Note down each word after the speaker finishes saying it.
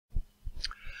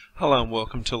Hello and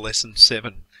welcome to Lesson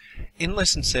 7. In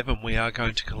Lesson 7 we are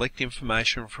going to collect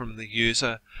information from the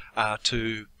user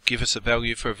to give us a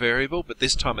value for a variable, but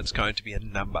this time it's going to be a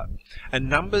number. And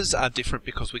numbers are different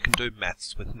because we can do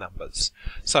maths with numbers.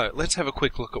 So let's have a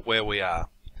quick look at where we are.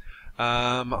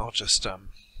 There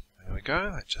we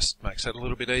go, that just makes it a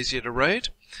little bit easier to read.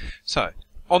 So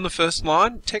on the first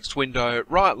line, text window,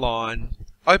 right line,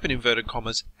 open inverted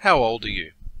commas, how old are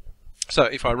you? So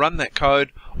if I run that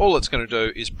code, all it's going to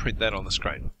do is print that on the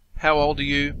screen. How old are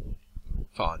you?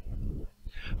 Fine.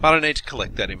 But I need to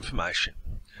collect that information.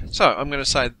 So I'm going to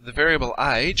say that the variable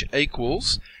age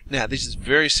equals, now this is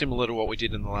very similar to what we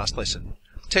did in the last lesson,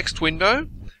 text window,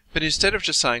 but instead of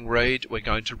just saying read, we're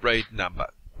going to read number.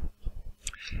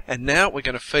 And now we're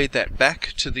going to feed that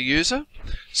back to the user.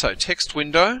 So text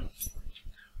window,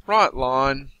 right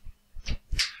line,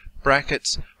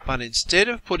 brackets, but instead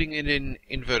of putting it in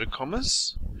inverted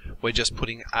commas, we're just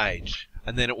putting age,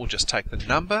 and then it will just take the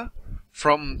number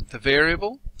from the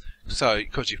variable. So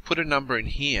because you've put a number in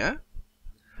here,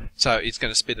 so it's going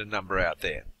to spit a number out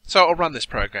there. So I'll run this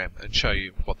program and show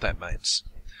you what that means.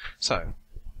 So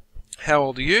how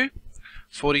old are you?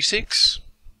 46,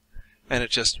 and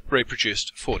it just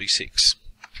reproduced 46.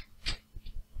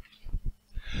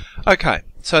 Okay,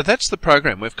 so that's the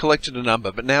program. We've collected a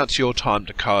number, but now it's your time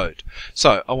to code.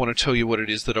 So I want to tell you what it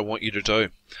is that I want you to do.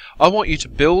 I want you to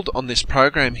build on this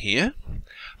program here,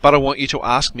 but I want you to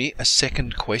ask me a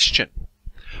second question.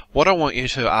 What I want you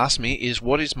to ask me is,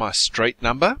 what is my street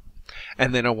number?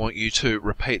 And then I want you to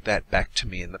repeat that back to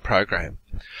me in the program.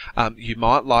 You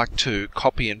might like to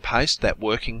copy and paste that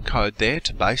working code there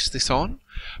to base this on,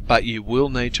 but you will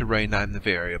need to rename the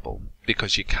variable,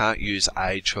 because you can't use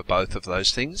age for both of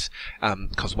those things,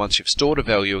 because once you've stored a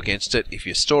value against it, if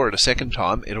you store it a second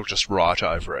time, it'll just write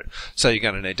over it. So you're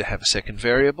going to need to have a second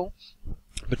variable.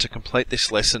 But to complete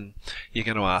this lesson, you're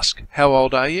going to ask, how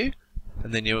old are you?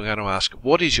 And then you're going to ask,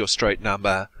 what is your street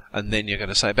number? And then you're going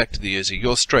to say back to the user,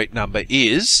 your street number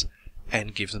is,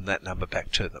 and give them that number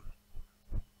back to them.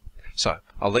 So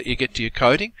I'll let you get to your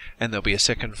coding, and there'll be a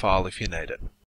second file if you need it.